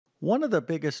One of the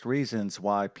biggest reasons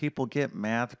why people get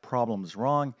math problems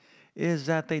wrong is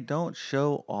that they don't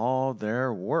show all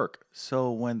their work.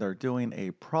 So when they're doing a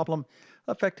problem,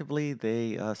 effectively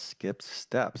they skip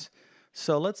steps.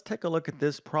 So let's take a look at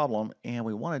this problem, and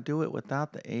we want to do it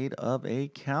without the aid of a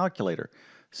calculator.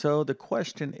 So the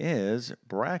question is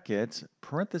brackets,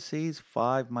 parentheses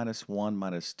 5 minus 1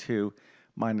 minus 2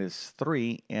 minus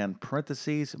 3, and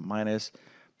parentheses minus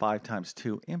 5 times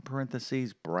 2 in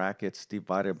parentheses brackets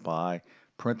divided by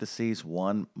parentheses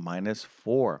 1 minus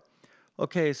 4.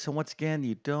 Okay, so once again,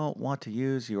 you don't want to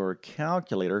use your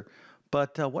calculator,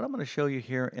 but what I'm going to show you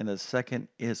here in a second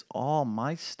is all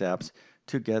my steps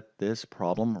to get this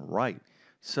problem right.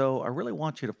 So I really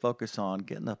want you to focus on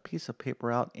getting a piece of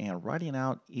paper out and writing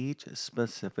out each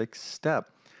specific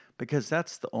step because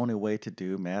that's the only way to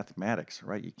do mathematics,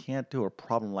 right? You can't do a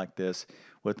problem like this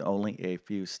with only a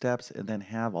few steps and then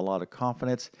have a lot of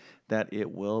confidence that it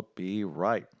will be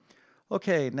right.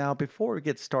 Okay, now before we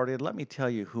get started, let me tell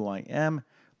you who I am.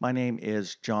 My name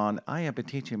is John. I have been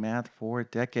teaching math for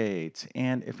decades.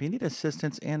 And if you need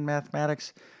assistance in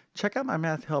mathematics, check out my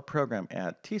math help program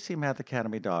at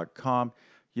tcmathacademy.com.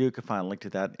 You can find a link to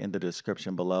that in the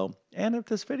description below. And if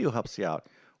this video helps you out,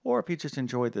 or if you just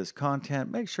enjoyed this content,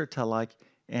 make sure to like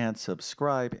and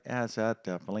subscribe, as that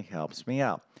definitely helps me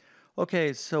out.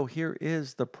 Okay, so here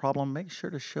is the problem. Make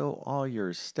sure to show all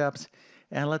your steps,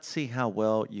 and let's see how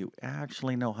well you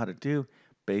actually know how to do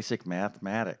basic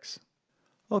mathematics.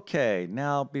 Okay,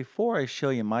 now before I show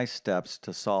you my steps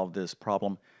to solve this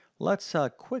problem, let's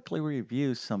quickly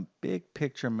review some big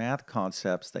picture math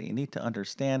concepts that you need to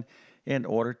understand in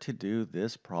order to do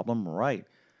this problem right.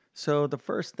 So the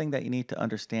first thing that you need to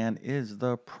understand is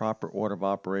the proper order of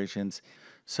operations.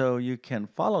 So you can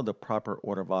follow the proper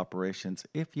order of operations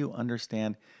if you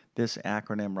understand this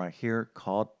acronym right here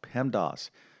called PEMDAS.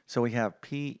 So we have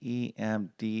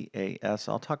PEMDAS.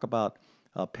 I'll talk about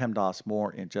PEMDAS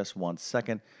more in just one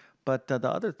second. But the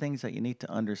other things that you need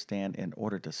to understand in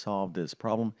order to solve this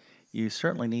problem, you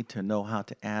certainly need to know how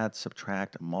to add,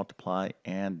 subtract, multiply,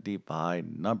 and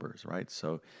divide numbers, right?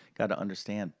 So got to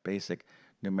understand basic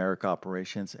numeric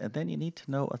operations, and then you need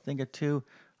to know a thing or two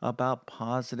about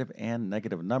positive and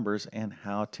negative numbers and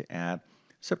how to add,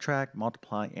 subtract,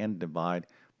 multiply, and divide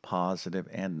positive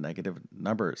and negative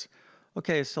numbers.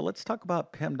 Okay, so let's talk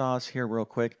about PEMDAS here real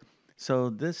quick. So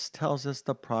this tells us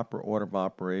the proper order of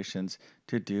operations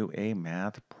to do a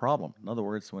math problem. In other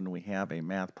words, when we have a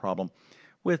math problem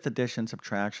with addition,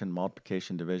 subtraction,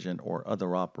 multiplication, division, or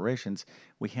other operations,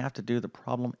 we have to do the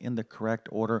problem in the correct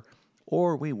order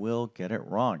or we will get it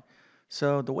wrong.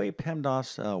 So the way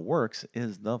PEMDAS works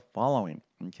is the following.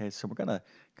 Okay, so we're going to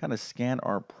kind of scan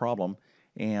our problem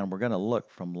and we're going to look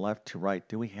from left to right.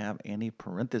 Do we have any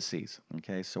parentheses?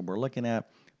 Okay, so we're looking at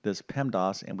this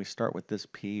PEMDAS and we start with this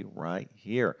P right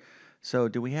here. So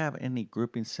do we have any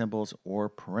grouping symbols or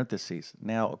parentheses?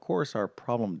 Now, of course, our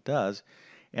problem does.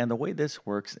 And the way this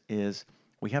works is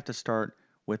we have to start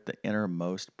with the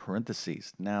innermost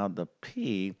parentheses. Now, the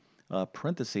P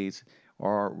parentheses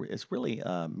are is really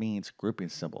means grouping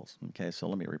symbols. Okay, so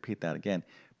let me repeat that again.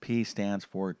 P stands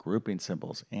for grouping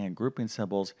symbols, and grouping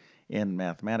symbols in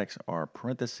mathematics are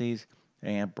parentheses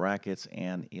and brackets,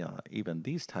 and even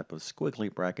these type of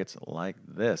squiggly brackets like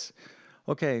this.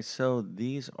 Okay, so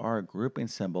these are grouping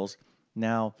symbols.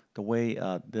 Now, the way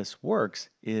this works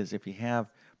is if you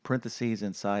have parentheses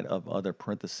inside of other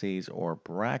parentheses or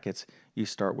brackets, you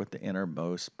start with the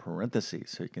innermost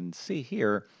parentheses. So you can see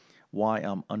here why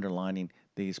I'm underlining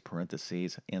these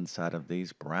parentheses inside of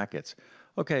these brackets.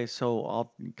 Okay, so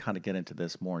I'll kind of get into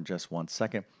this more in just one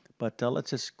second, but let's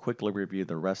just quickly review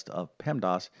the rest of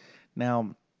PEMDAS.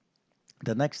 Now,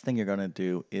 the next thing you're going to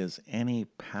do is any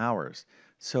powers.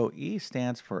 So E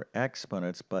stands for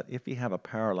exponents, but if you have a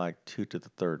power like 2 to the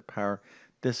third power,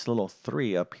 this little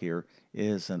 3 up here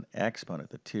is an exponent.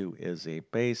 The 2 is a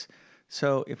base.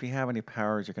 So if you have any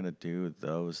powers, you're going to do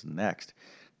those next.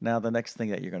 Now the next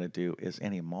thing that you're going to do is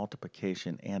any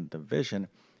multiplication and division,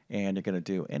 and you're going to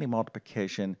do any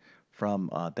multiplication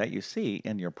from that you see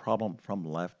in your problem from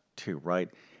left to right.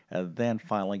 And then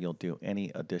finally, you'll do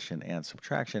any addition and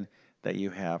subtraction that you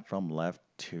have from left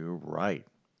to right.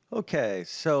 Okay,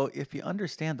 so if you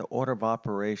understand the order of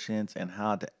operations and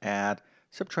how to add,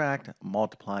 subtract,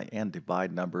 multiply, and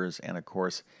divide numbers, and of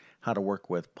course, how to work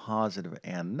with positive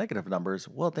and negative numbers,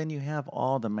 well, then you have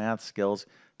all the math skills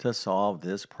to solve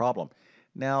this problem.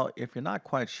 Now, if you're not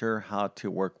quite sure how to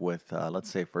work with,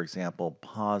 let's say, for example,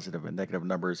 positive and negative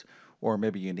numbers, or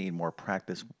maybe you need more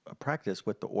practice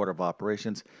with the order of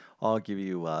operations, I'll give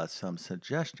you some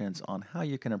suggestions on how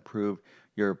you can improve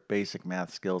your basic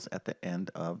math skills at the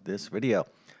end of this video.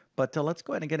 But let's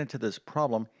go ahead and get into this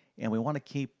problem, and we want to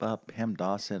keep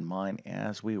PEMDAS in mind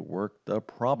as we work the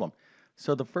problem.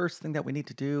 So the first thing that we need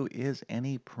to do is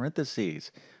any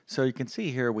parentheses. So you can see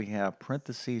here we have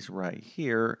parentheses right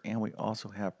here, and we also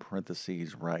have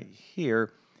parentheses right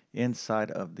here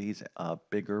inside of these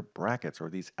bigger brackets or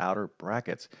these outer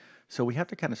brackets. So we have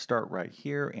to kind of start right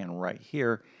here and right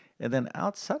here. And then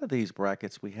outside of these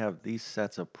brackets, we have these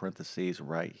sets of parentheses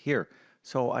right here.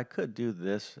 So I could do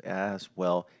this as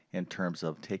well in terms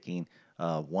of taking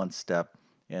one step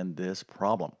in this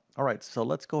problem. All right, so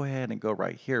let's go ahead and go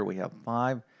right here. We have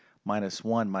 5 minus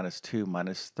 1 minus 2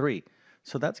 minus 3.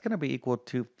 So that's going to be equal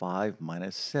to 5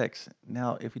 minus 6.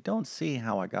 Now, if you don't see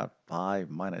how I got 5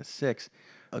 minus 6,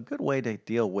 a good way to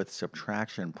deal with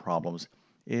subtraction problems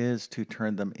is to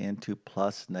turn them into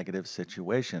plus negative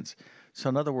situations. So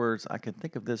in other words, I can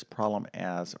think of this problem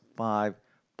as 5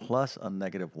 plus a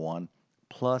negative 1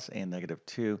 plus a negative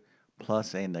 2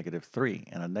 plus a negative 3.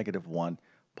 And a negative 1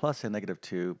 plus a negative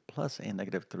 2 plus a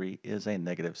negative 3 is a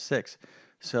negative 6.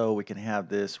 So we can have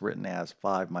this written as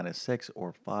 5 minus 6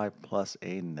 or 5 plus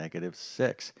a negative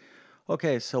 6.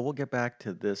 Okay, so we'll get back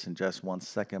to this in just one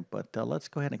second, but let's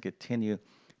go ahead and continue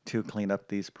to clean up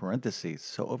these parentheses.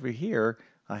 So over here,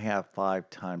 I have 5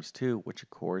 times 2, which of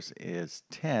course is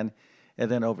 10.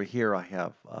 And then over here, I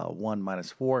have 1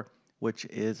 minus 4, which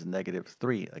is negative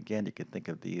 3. Again, you can think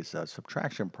of these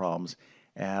subtraction problems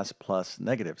as plus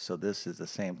negative. So this is the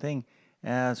same thing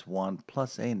as 1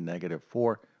 plus a negative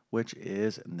 4, which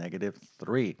is negative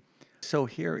 3. So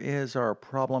here is our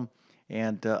problem.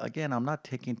 And again, I'm not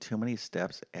taking too many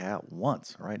steps at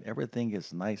once, right? Everything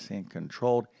is nice and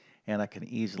controlled, and I can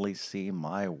easily see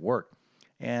my work.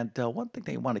 And one thing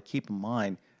that you want to keep in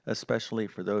mind, especially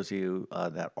for those of you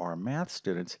that are math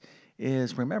students,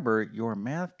 is remember your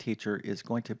math teacher is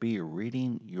going to be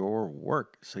reading your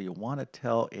work. So you want to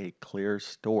tell a clear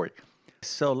story.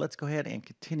 So let's go ahead and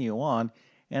continue on.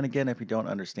 And again, if you don't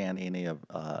understand any of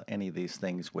these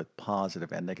things with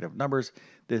positive and negative numbers,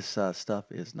 this stuff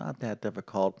is not that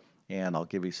difficult, and I'll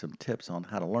give you some tips on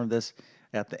how to learn this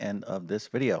at the end of this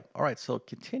video. All right, so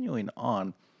continuing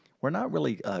on, we're not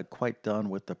really quite done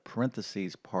with the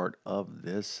parentheses part of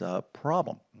this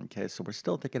problem. Okay, so we're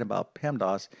still thinking about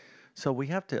PEMDAS, so we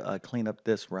have to clean up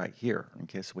this right here.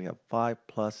 Okay, so we have 5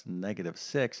 plus negative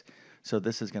 6, so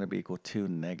this is going to be equal to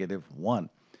negative 1.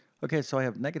 Okay, so I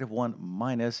have negative 1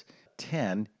 minus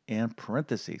 10 in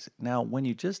parentheses. Now, when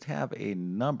you just have a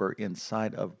number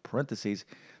inside of parentheses,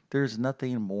 there's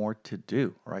nothing more to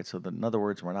do, right? So in other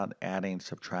words, we're not adding,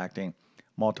 subtracting,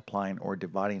 multiplying, or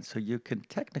dividing. So you can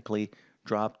technically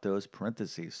drop those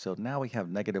parentheses. So now we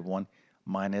have negative 1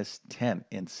 minus 10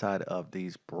 inside of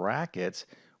these brackets,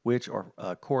 which are,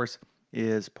 of course,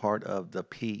 is part of the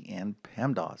P in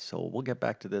PEMDAS. So we'll get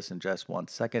back to this in just one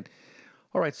second.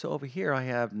 All right, so over here I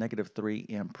have negative 3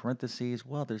 in parentheses.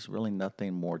 Well, there's really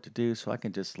nothing more to do, so I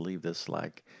can just leave this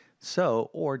like so,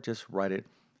 or just write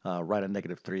a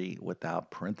negative 3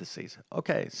 without parentheses.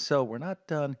 Okay, so we're not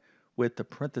done with the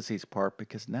parentheses part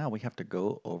because now we have to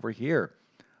go over here.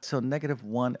 So negative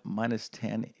 1 minus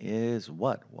 10 is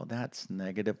what? Well, that's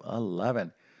negative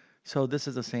 11. So this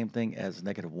is the same thing as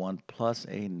negative 1 plus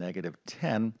a negative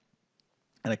 10.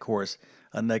 And of course,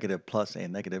 a negative plus a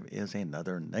negative is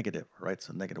another negative, right?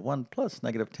 So negative 1 plus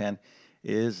negative 10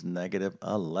 is negative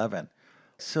 11.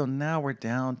 So now we're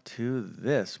down to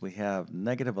this. We have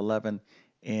negative 11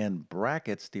 in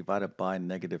brackets divided by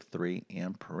negative 3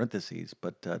 in parentheses.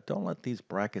 But don't let these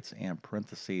brackets and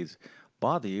parentheses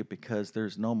bother you because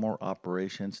there's no more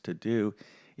operations to do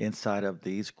inside of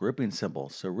these grouping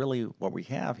symbols. So really what we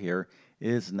have here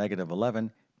is negative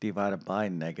 11 divided by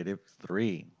negative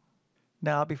 3.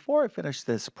 Now, before I finish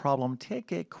this problem,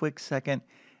 take a quick second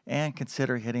and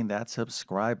consider hitting that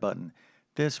subscribe button.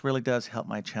 This really does help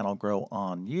my channel grow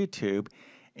on YouTube.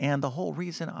 And the whole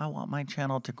reason I want my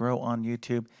channel to grow on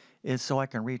YouTube is so I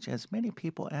can reach as many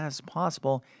people as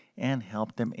possible and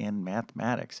help them in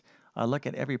mathematics. I look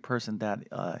at every person that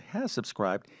has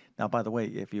subscribed. Now, by the way,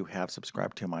 if you have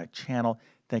subscribed to my channel,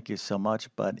 thank you so much.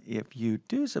 But if you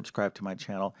do subscribe to my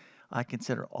channel, I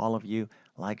consider all of you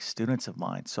like students of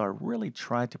mine. So I really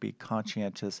try to be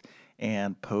conscientious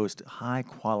and post high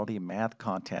quality math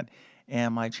content.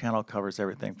 And my channel covers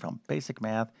everything from basic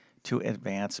math to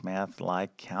advanced math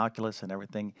like calculus and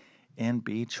everything in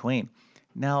between.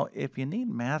 Now, if you need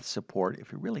math support,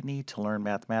 if you really need to learn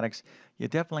mathematics, you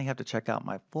definitely have to check out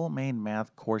my full main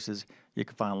math courses. You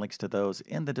can find links to those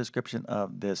in the description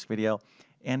of this video.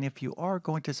 And if you are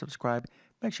going to subscribe,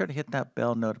 make sure to hit that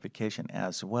bell notification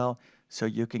as well so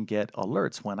you can get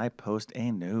alerts when I post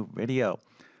a new video.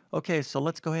 Okay, so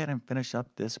let's go ahead and finish up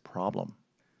this problem.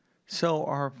 So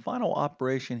our final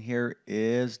operation here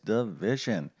is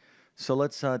division. So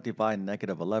let's divide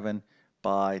 -11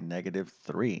 by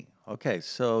 -3. Okay,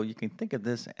 so you can think of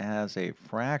this as a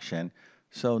fraction.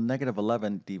 So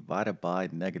 -11 divided by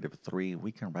 -3,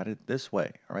 we can write it this way.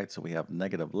 All right, so we have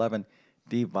 -11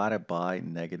 divided by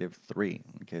 -3.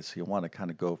 Okay, so you want to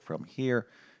kind of go from here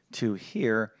to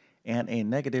here, and a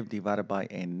negative divided by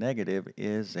a negative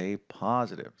is a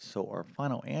positive. So our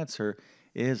final answer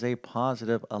is a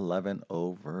positive 11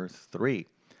 over 3.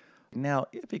 Now,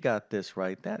 if you got this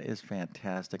right, that is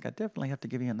fantastic. I definitely have to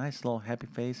give you a nice little happy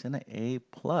face and an A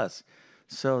plus.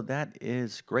 So that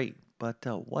is great. But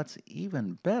what's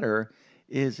even better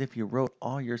is if you wrote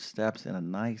all your steps in a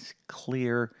nice,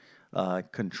 clear,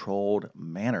 controlled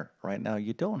manner. Right now,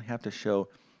 you don't have to show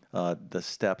the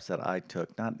steps that I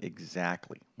took, not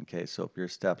exactly. Okay, so if your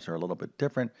steps are a little bit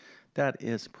different, that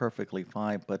is perfectly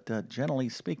fine. But generally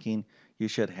speaking, you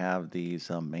should have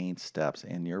these main steps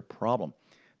in your problem.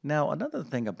 Now, another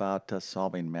thing about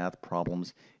solving math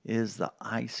problems is the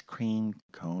ice cream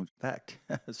cone effect.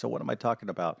 So, what am I talking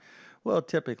about? Well,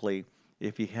 typically,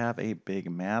 if you have a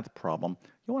big math problem,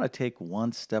 you want to take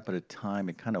one step at a time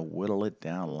and kind of whittle it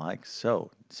down like so.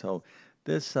 So,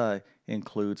 this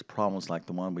includes problems like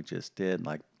the one we just did,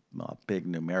 like big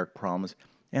numeric problems,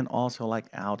 and also like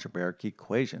algebraic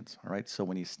equations. All right. So,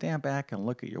 when you stand back and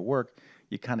look at your work,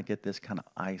 you kind of get this kind of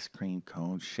ice cream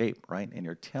cone shape, right? And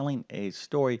you're telling a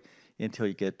story until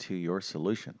you get to your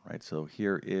solution, right? So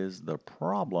here is the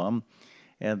problem.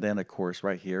 And then, of course,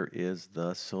 right here is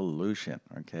the solution,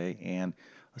 okay? And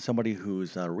somebody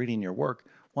who's reading your work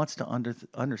wants to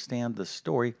understand the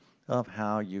story of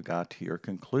how you got to your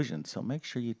conclusion. So make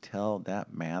sure you tell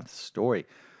that math story.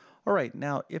 All right,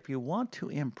 now if you want to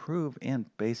improve in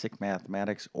basic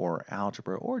mathematics or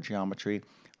algebra or geometry,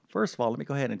 first of all, let me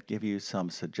go ahead and give you some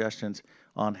suggestions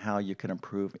on how you can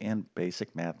improve in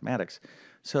basic mathematics.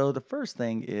 So the first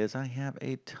thing is I have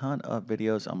a ton of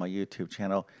videos on my YouTube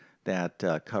channel that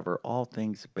cover all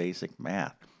things basic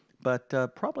math. But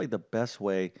probably the best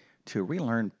way to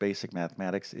relearn basic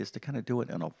mathematics is to kind of do it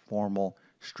in a formal,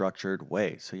 structured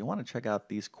way. So you want to check out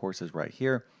these courses right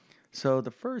here. So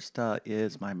the first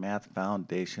is my Math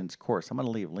Foundations course. I'm going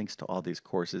to leave links to all these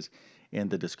courses in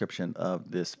the description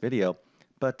of this video.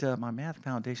 But my Math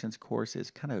Foundations course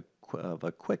is kind of, of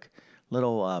a quick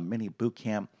little mini boot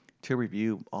camp to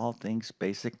review all things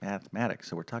basic mathematics.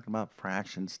 So we're talking about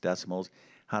fractions, decimals,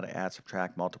 how to add,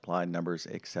 subtract, multiply numbers,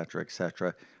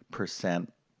 etc.,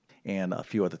 percent, and a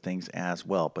few other things as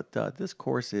well. But this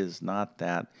course is not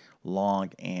that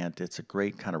long, and it's a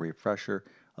great kind of refresher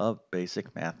of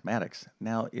basic mathematics.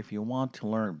 Now, if you want to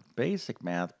learn basic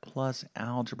math plus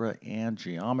algebra and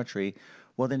geometry,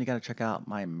 well, then you got to check out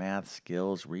my Math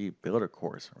Skills Rebuilder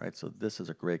course, right? So this is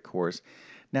a great course.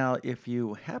 Now, if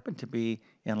you happen to be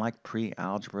in like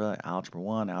pre-algebra, algebra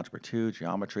 1, algebra 2,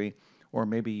 geometry, or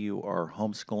maybe you are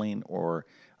homeschooling or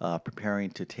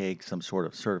preparing to take some sort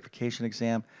of certification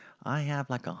exam, I have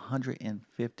like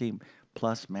 150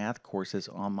 plus math courses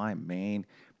on my main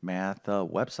math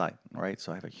website. All right,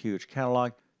 so I have a huge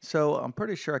catalog. So I'm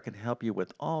pretty sure I can help you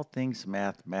with all things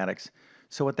mathematics.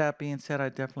 So with that being said, I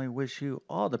definitely wish you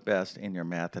all the best in your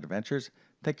math adventures.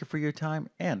 Thank you for your time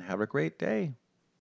and have a great day.